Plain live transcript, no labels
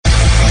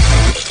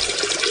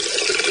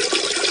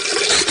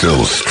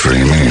Still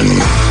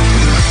streaming.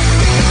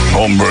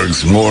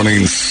 Holmberg's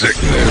Morning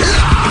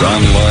Sickness.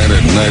 Online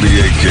at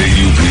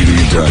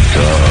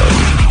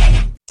 98kupd.com.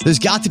 There's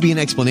got to be an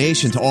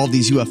explanation to all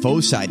these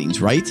UFO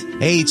sightings, right?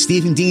 Hey, it's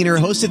Stephen Diener,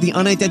 host of the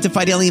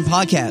Unidentified Alien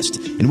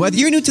Podcast. And whether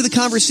you're new to the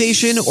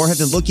conversation or have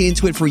been looking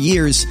into it for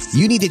years,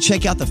 you need to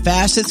check out the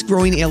fastest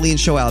growing alien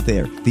show out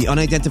there, the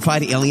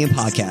Unidentified Alien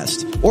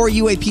Podcast, or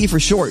UAP for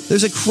short.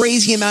 There's a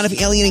crazy amount of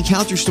alien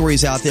encounter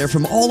stories out there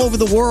from all over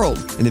the world.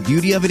 And the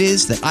beauty of it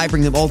is that I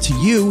bring them all to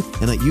you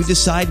and let you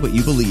decide what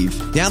you believe.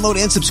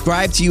 Download and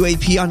subscribe to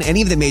UAP on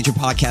any of the major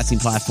podcasting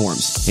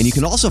platforms. And you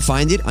can also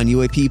find it on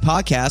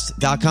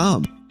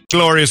UAPpodcast.com.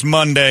 Glorious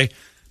Monday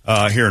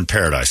here in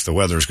paradise. The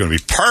weather is going to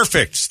be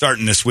perfect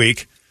starting this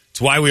week.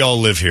 It's why we all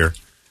live here.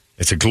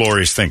 It's a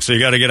glorious thing. So you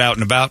got to get out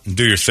and about and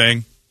do your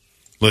thing.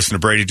 Listen to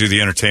Brady do the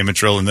entertainment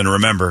drill. And then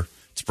remember,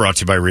 it's brought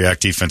to you by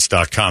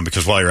reactdefense.com,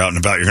 because while you're out and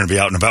about, you're going to be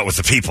out and about with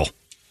the people.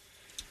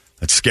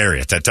 That's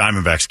scary. At that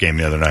Diamondbacks game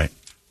the other night.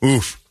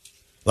 Oof.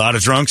 A lot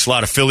of drunks, a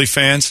lot of Philly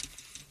fans.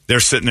 They're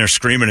sitting there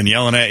screaming and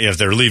yelling at you. If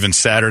they're leaving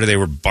Saturday, they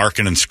were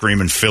barking and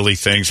screaming Philly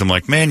things. I'm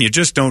like, man, you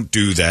just don't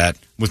do that.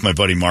 With my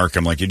buddy Mark,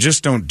 I'm like, you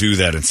just don't do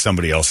that in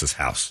somebody else's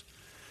house.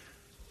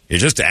 You're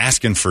just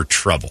asking for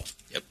trouble.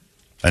 Yep.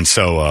 And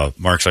so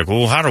Mark's like,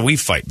 well, how do we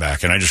fight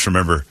back? And I just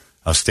remember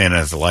I was standing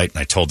at the light, and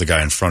I told the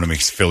guy in front of me,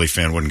 Philly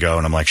fan, wouldn't go.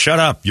 And I'm like, shut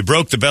up. You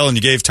broke the bell, and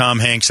you gave Tom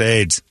Hanks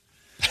AIDS.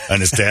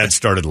 And his dad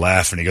started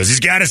laughing. He goes, he's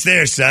got us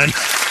there, son.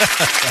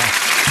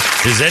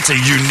 Because that's a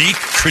unique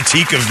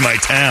critique of my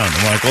town.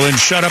 I'm like, well, then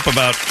shut up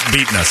about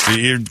beating us.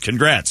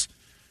 Congrats.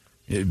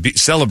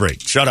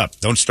 Celebrate. Shut up.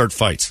 Don't start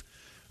fights.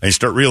 And you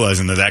start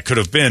realizing that could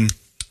have been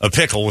a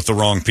pickle with the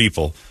wrong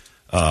people.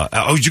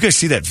 Did you guys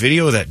see that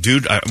video of that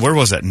dude? Where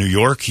was that? New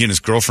York? He and his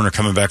girlfriend are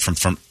coming back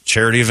from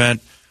charity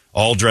event,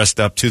 all dressed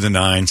up to the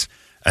nines,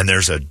 and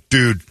there's a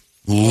dude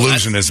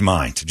losing his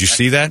mind. Did you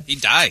see that? He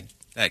died,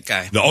 that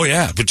guy. Oh,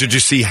 yeah. But did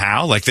you see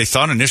how? Like, they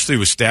thought initially he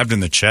was stabbed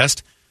in the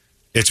chest.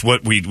 It's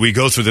what we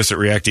go through this at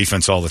React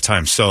Defense all the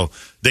time. So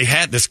they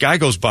had this guy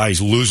goes by, he's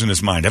losing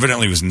his mind.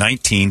 Evidently he was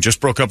 19, just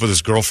broke up with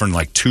his girlfriend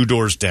like 2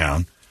 doors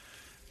down.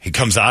 He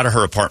comes out of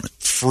her apartment,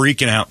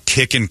 freaking out,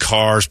 kicking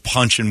cars,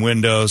 punching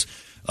windows,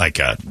 I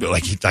think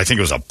it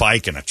was a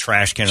bike and a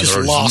trash can. Just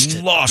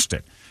lost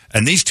it.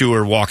 And these two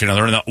are walking out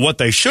there. And what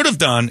they should have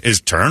done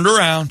is turned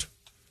around.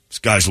 This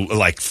guy's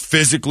like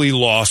physically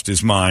lost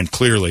his mind,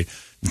 clearly.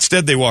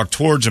 Instead, they walk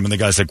towards him, and the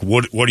guy's like,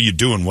 what are you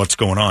doing? What's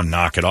going on?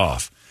 Knock it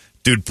off.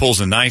 Dude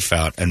pulls a knife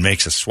out and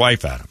makes a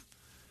swipe at him.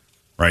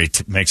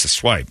 Right? Makes a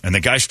swipe. And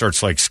the guy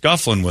starts like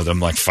scuffling with him,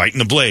 like fighting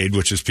the blade,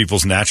 which is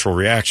people's natural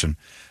reaction.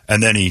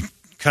 And then he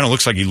kind of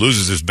looks like he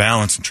loses his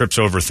balance and trips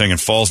over a thing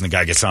and falls, and the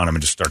guy gets on him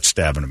and just starts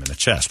stabbing him in the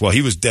chest. Well,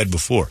 he was dead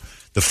before.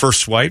 The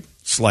first swipe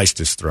sliced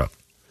his throat.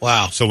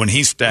 Wow. So when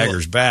he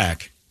staggers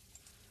back,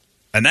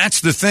 and that's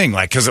the thing,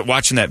 like, because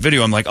watching that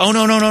video, I'm like, oh,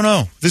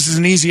 no. This is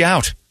an easy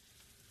out.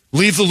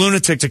 Leave the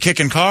lunatic to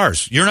kicking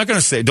cars. You're not going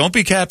to say, don't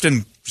be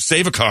captain,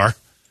 save a car.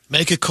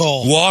 Make a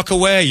call. Walk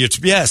away.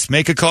 Yes,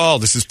 make a call.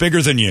 This is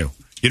bigger than you.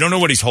 You don't know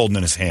what he's holding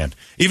in his hand.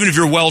 Even if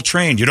you're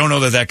well-trained, you don't know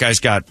that guy's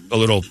got a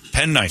little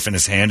penknife in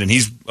his hand, and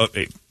he's... look,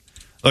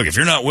 if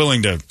you're not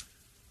willing to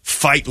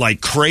fight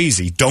like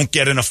crazy, don't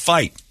get in a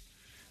fight.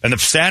 And the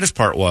saddest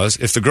part was,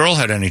 if the girl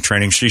had any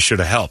training, she should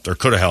have helped or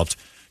could have helped.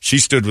 She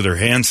stood with her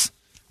head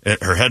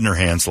in her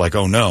hands like,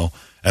 oh, no,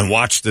 and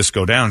watched this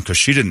go down because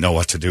she didn't know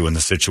what to do in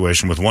the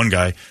situation with one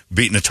guy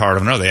beating the tar out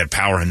of another. They had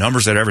power and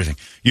numbers, they had everything.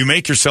 You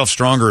make yourself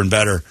stronger and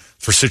better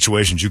for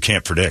situations you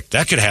can't predict.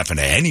 That could happen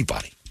to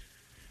anybody.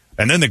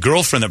 And then the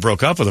girlfriend that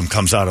broke up with him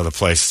comes out of the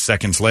place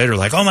seconds later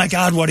like, oh, my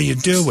God, what are you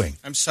doing?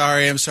 I'm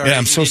sorry. Yeah, I'm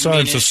so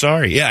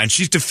sorry. Yeah, and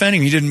she's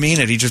defending. He didn't mean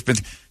it. He just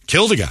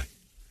killed a guy.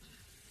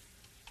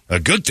 A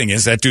good thing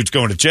is that dude's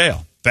going to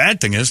jail.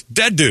 Bad thing is,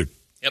 dead dude.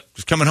 Yep.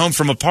 Just coming home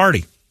from a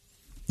party.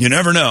 You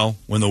never know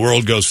when the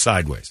world goes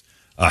sideways.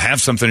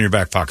 Have something in your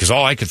back pocket. Because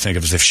all I could think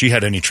of is if she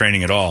had any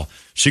training at all,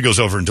 she goes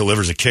over and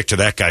delivers a kick to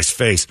that guy's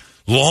face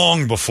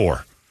long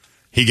before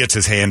he gets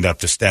his hand up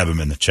to stab him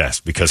in the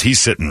chest, because he's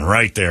sitting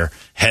right there,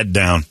 head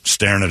down,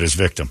 staring at his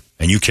victim.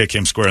 And you kick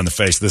him square in the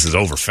face, this is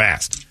over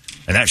fast.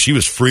 And she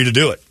was free to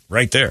do it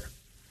right there.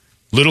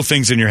 Little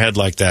things in your head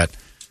like that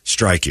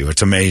strike you.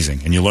 It's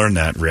amazing. And you learn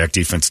that at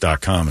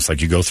reactdefense.com. It's like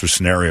you go through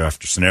scenario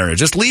after scenario.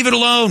 Just leave it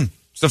alone.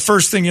 It's the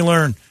first thing you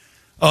learn.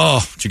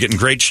 Oh, did you get in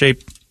great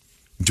shape?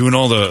 Doing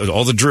all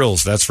the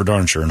drills, that's for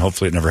darn sure. And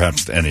hopefully it never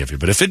happens to any of you.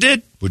 But if it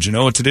did, would you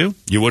know what to do?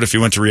 You would if you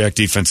went to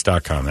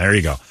reactdefense.com. There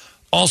you go.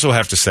 Also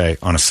have to say,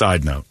 on a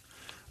side note,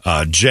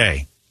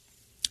 Jay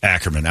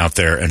Ackerman out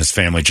there and his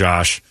family,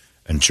 Josh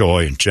and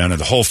Joy and Jenna,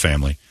 the whole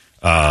family,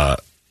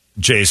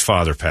 Jay's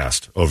father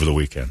passed over the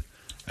weekend,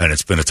 and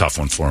it's been a tough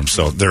one for him.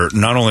 So they're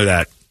not only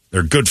that,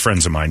 they're good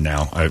friends of mine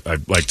now,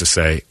 I'd like to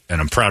say,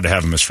 and I'm proud to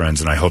have them as friends,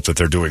 and I hope that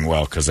they're doing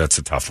well, because that's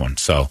a tough one.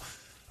 So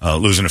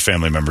losing a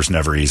family member is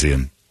never easy,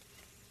 and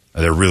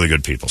they're really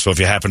good people. So if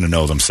you happen to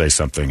know them, say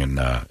something and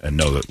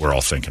know that we're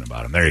all thinking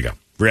about them. There you go.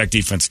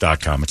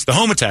 ReactDefense.com. It's the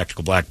home of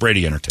Tactical Black,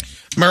 Brady Entertainment.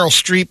 Meryl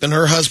Streep and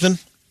her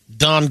husband,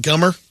 Don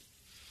Gummer,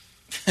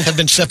 have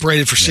been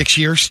separated for 6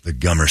 years. The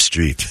Gummer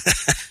Streep.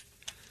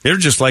 They're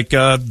just like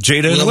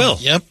Jada and Will.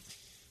 Yep.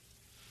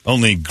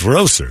 Only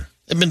grosser.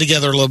 They've been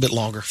together a little bit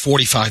longer,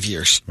 45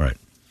 years. Right.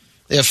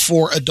 They have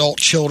 4 adult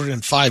children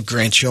and 5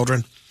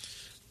 grandchildren.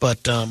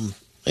 But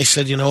they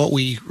said, you know what,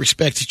 we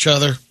respect each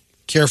other,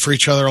 care for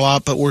each other a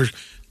lot, but we're going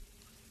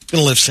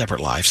to live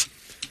separate lives.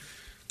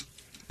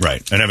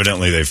 Right. And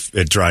evidently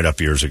it dried up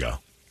years ago.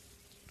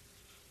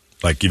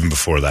 Like even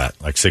before that.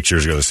 Like 6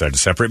 years ago they decided to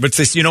separate.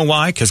 But you know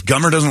why? Because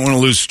Gummer doesn't want to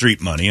lose Streep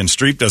money, and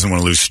Streep doesn't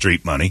want to lose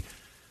Streep money.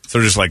 So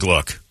they're just like,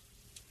 look,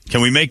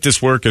 can we make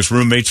this work as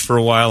roommates for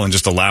a while and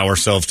just allow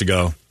ourselves to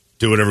go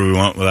do whatever we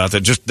want without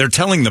that? They're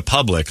telling the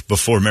public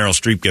before Meryl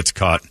Streep gets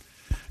caught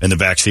in the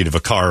backseat of a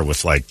car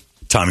with like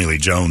Tommy Lee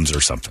Jones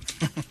or something.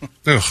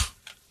 Ugh.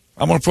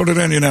 I'm going to put it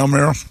in you now,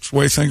 Meryl. It's the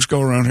way things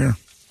go around here.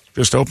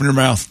 Just open your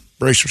mouth.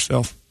 Brace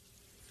yourself.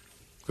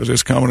 Because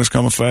it's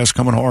coming fast,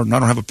 coming hard, and I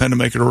don't have a pen to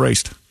make it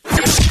erased.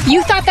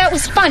 You thought that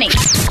was funny.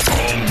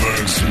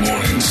 Holmberg's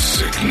Morning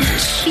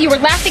Sickness. You were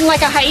laughing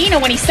like a hyena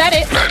when he said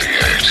it.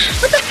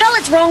 98. What the hell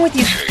is wrong with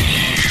you?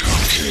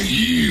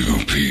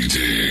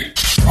 KUPD.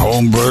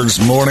 Holmberg's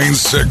Morning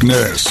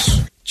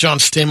Sickness. John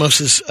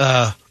Stamos'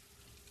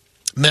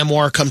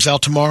 memoir comes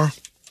out tomorrow.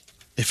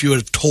 If you would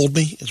have told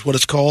me, is what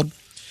it's called.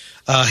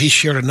 He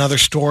shared another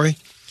story.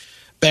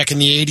 Back in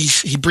the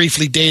 80s, he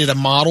briefly dated a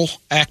model,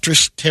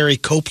 actress, Terry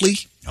Copley.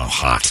 Oh,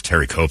 hot.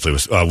 Terry Copley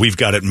was... We've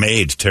Got It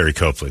Made, Terry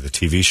Copley, the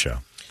TV show.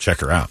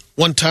 Check her out.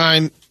 One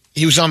time,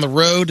 he was on the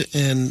road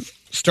and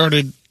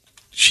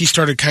she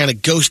started kind of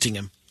ghosting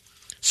him.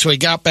 So he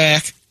got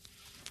back,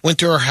 went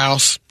to her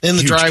house. In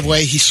the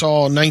driveway, he saw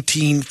a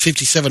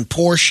 1957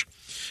 Porsche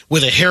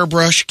with a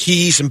hairbrush,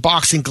 keys, and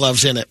boxing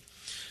gloves in it.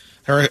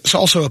 There's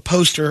also a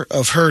poster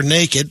of her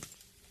naked.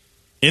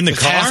 In the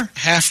car?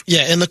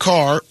 In the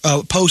car,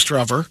 a poster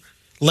of her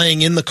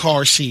laying in the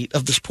car seat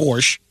of this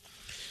Porsche.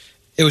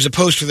 It was a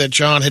poster that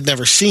John had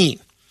never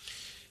seen.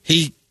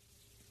 He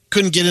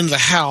couldn't get into the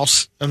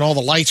house, and all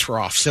the lights were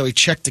off, so he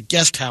checked the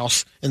guest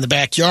house in the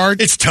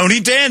backyard. It's Tony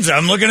Danza.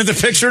 I'm looking at the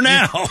picture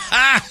now.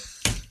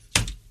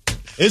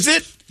 Is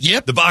it?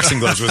 Yep. The boxing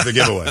gloves was the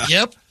giveaway.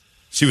 Yep.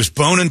 She was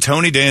boning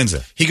Tony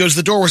Danza. He goes,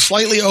 the door was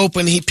slightly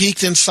open. He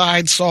peeked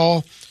inside,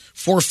 saw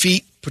 4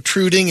 feet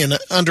protruding and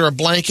under a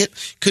blanket.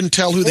 Couldn't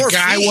tell who the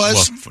guy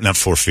was. Well, not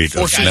 4 feet.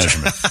 4 feet.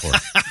 Measurement. 4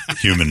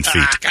 human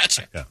feet.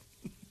 Gotcha. Yeah.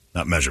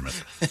 Not measurement.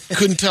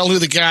 Couldn't tell who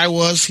the guy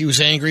was. He was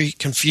angry,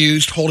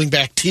 confused, holding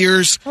back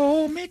tears.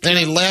 Then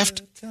he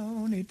left.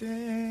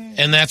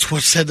 And that's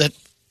what said that.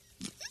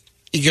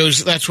 He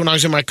goes, that's when I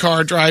was in my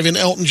car driving.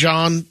 Elton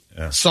John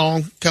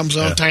song comes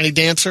on, Tiny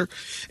Dancer.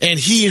 And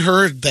he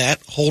heard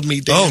that, Hold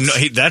Me Dance. Oh,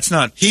 no, that's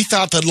not. He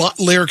thought the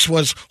lyrics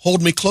was,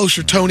 Hold Me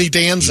Closer, Tony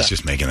Danza. He's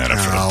just making that up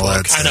for the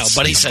book. I know,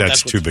 but he said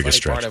that's too big a part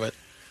stretch. of it.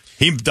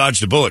 He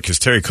dodged a bullet because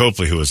Terry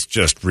Copley, who was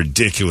just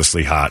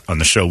ridiculously hot on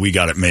the show We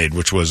Got It Made,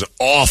 which was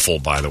awful,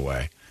 by the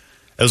way.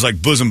 It was like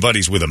bosom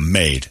buddies with a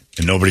maid,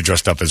 and nobody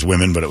dressed up as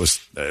women, but it was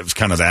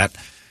kind of that.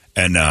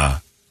 And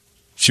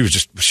she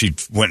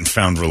went and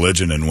found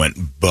religion and went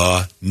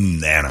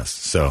bananas.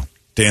 So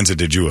Danza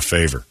did you a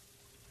favor.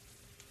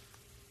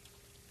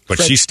 But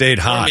she stayed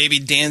hot. Or maybe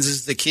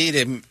Danza's the key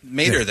that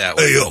made her that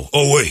way.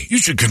 Hey, wait, you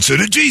should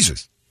consider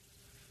Jesus.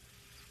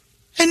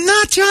 And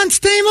not John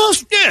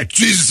Stamos? Yeah,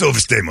 Jesus over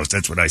Stamos,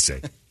 that's what I say.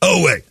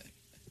 Oh, wait.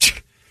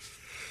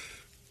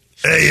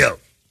 Hey, yo.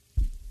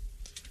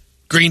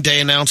 Green Day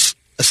announced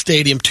a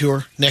stadium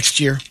tour next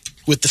year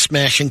with the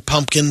Smashing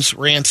Pumpkins,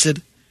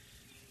 Rancid,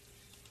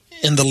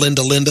 and the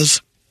Linda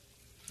Lindas.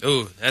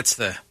 Ooh, that's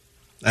the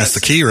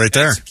key right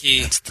there. That's the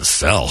key. That's the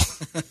sell.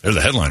 They're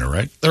the headliner,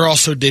 right? They're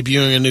also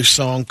debuting a new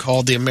song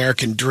called The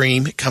American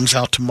Dream. It comes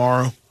out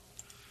tomorrow.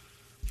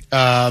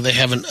 They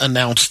haven't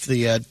announced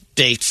the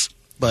dates,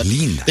 but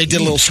they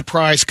did a little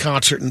surprise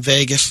concert in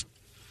Vegas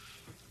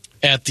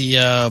at the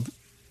at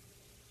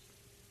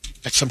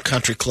some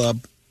country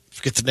club.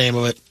 Forget the name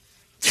of it.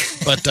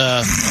 But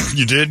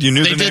you did? You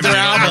knew the name? They did their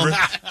album.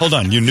 Hold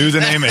on. You knew the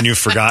name and you've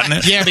forgotten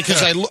it? Yeah,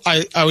 because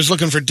I was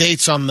looking for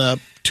dates on the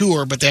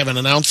tour, but they haven't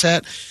announced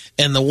that.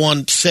 And the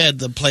one said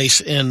the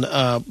place in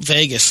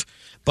Vegas,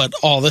 but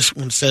all this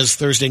one says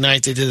Thursday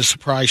night they did a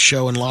surprise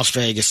show in Las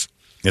Vegas.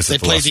 Yes, they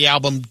played the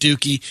album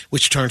Dookie,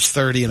 which turns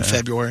 30 in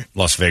February.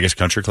 Las Vegas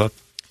Country Club?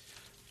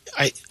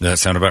 Does that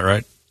sound about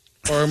right?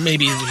 Or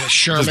maybe the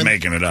Sherman. Just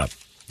making it up.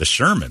 The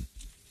Sherman?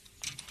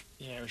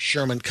 Yeah,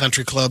 Sherman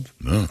Country Club.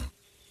 Oh.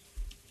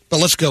 But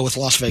let's go with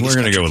Las Vegas.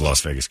 We're going to go with Las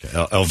Vegas.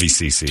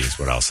 LVCC is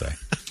what I'll say.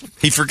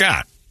 He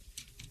forgot.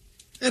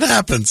 It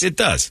happens. It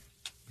does.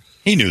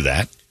 He knew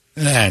that.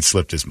 It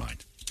slipped his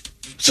mind.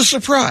 It's a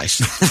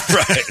surprise.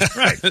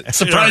 Right.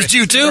 Surprised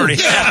you too?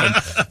 Yeah.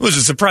 It was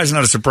a surprise,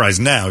 not a surprise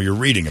now. You're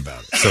reading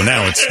about it. So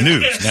now it's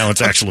news. Now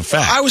it's actual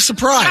fact. I was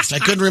surprised. I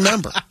couldn't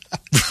remember.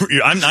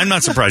 I'm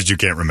not surprised you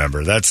can't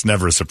remember. That's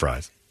never a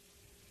surprise.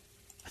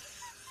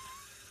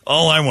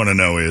 All I want to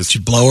know is... Did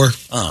you blow her?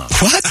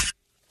 What?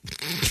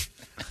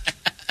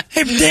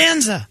 Hey,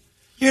 Danza,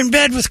 you're in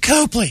bed with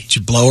Copley. Did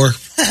you blow her?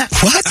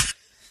 What?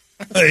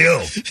 Hey,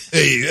 yo.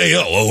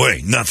 Oh,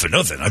 wait. Not for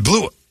nothing. I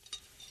blew it.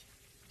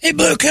 Hey,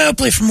 Blue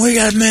Copley from We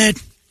Got Made.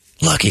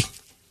 Lucky.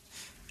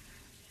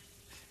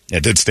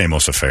 It did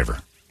Stamos a favor.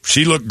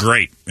 She looked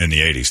great in the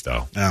 80s,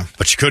 though. Yeah.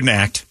 But she couldn't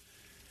act.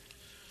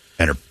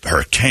 And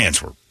her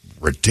cans were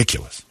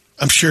ridiculous.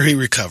 I'm sure he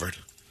recovered.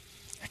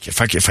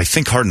 If I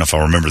think hard enough,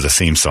 I'll remember the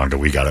theme song to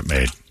We Got It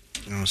Made.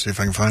 You want to see if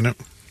I can find it?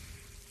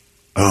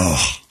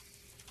 Oh.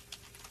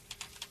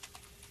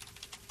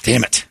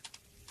 Damn it.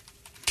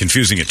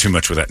 Confusing it too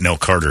much with that Nell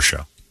Carter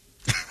show.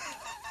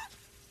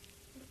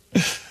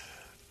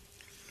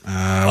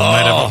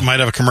 Might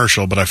have a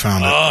commercial, but I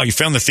found it. Oh, you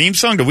found the theme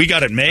song to We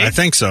Got It Made? I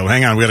think so.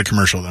 Hang on, we got a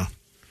commercial, though.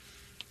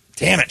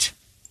 Damn it.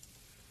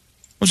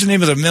 What's the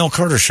name of the Nell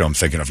Carter show I'm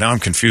thinking of? Now I'm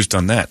confused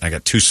on that. I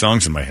got two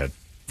songs in my head.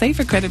 Save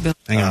for credibility.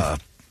 Hang on.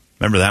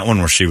 Remember that one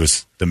where she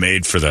was the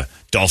maid for the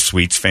Dolph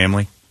Sweets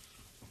family?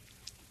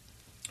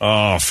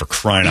 Oh, for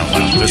crying out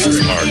loud. This is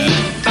hard.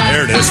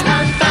 There it is.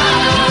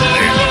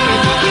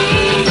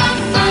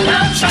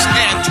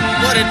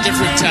 And what a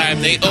different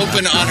time. They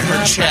open on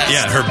her chest.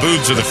 Yeah, her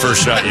boobs are the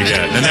first shot you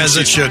get. And As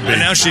it should be. And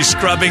now she's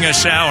scrubbing a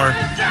shower.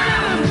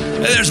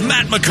 Hey, there's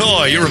Matt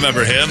McCoy. You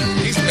remember him?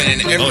 He's been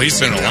in every He's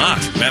been a lot.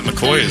 Matt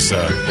McCoy is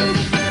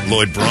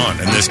Lloyd Braun.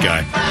 And this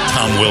guy,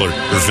 Tom Villard.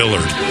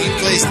 He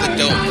plays the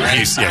dope, right?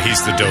 He's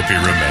the dopey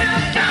roommate.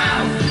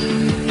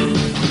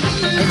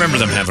 I remember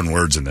them having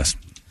words in this.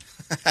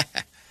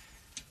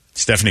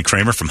 Stephanie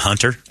Kramer from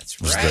Hunter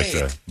was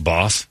the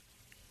boss.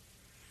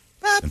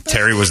 And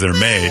Terry was their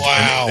maid.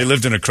 Wow. And they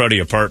lived in a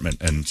cruddy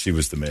apartment, and she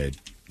was the maid.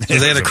 So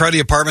they had a cruddy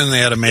apartment and they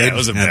had a maid? Yeah, it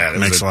was a bad. It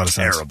makes a lot of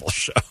sense. Terrible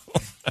show.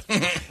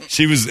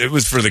 It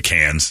was for the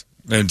cans.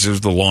 And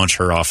just to launch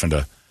her off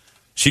into...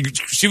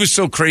 She was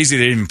so crazy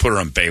they didn't even put her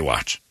on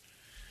Baywatch.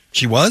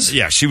 She was?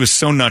 Yeah, she was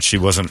so nuts she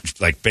wasn't...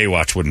 Like,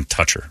 Baywatch wouldn't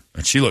touch her.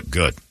 And she looked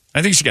good.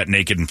 I think she got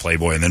naked in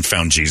Playboy and then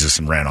found Jesus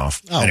and ran off.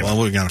 Oh, anyway.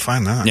 well, we got to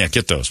find that. Yeah,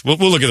 get those. We'll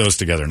look at those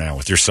together now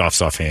with your soft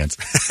hands.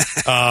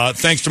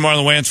 Thanks to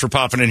Marlon Wayans for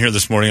popping in here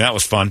this morning. That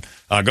was fun.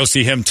 Go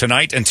see him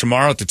tonight and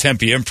tomorrow at the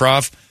Tempe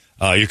Improv.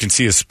 You can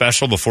see his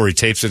special before he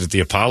tapes it at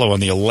the Apollo on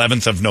the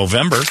 11th of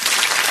November.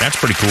 That's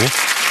pretty cool.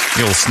 A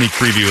little sneak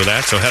preview of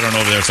that. So head on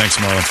over there. Thanks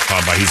to Marlon for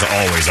popping by. He's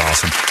always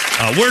awesome.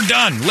 We're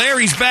done.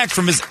 Larry's back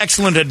from his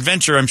excellent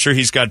adventure. I'm sure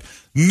he's got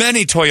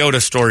many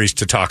Toyota stories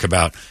to talk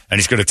about. And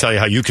he's going to tell you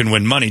how you can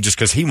win money just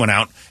because he went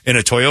out in a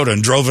Toyota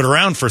and drove it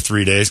around for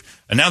 3 days.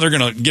 And now they're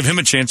going to give him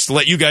a chance to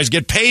let you guys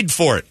get paid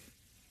for it.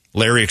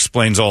 Larry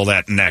explains all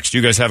that next.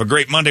 You guys have a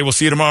great Monday. We'll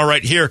see you tomorrow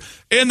right here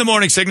in the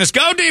Morning Sickness.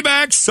 Go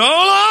D-backs. So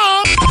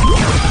long.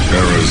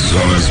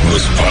 Arizona's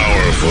most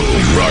powerful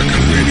rock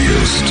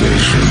radio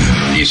station.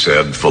 He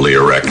said, fully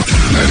erect. 98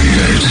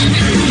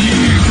 KU.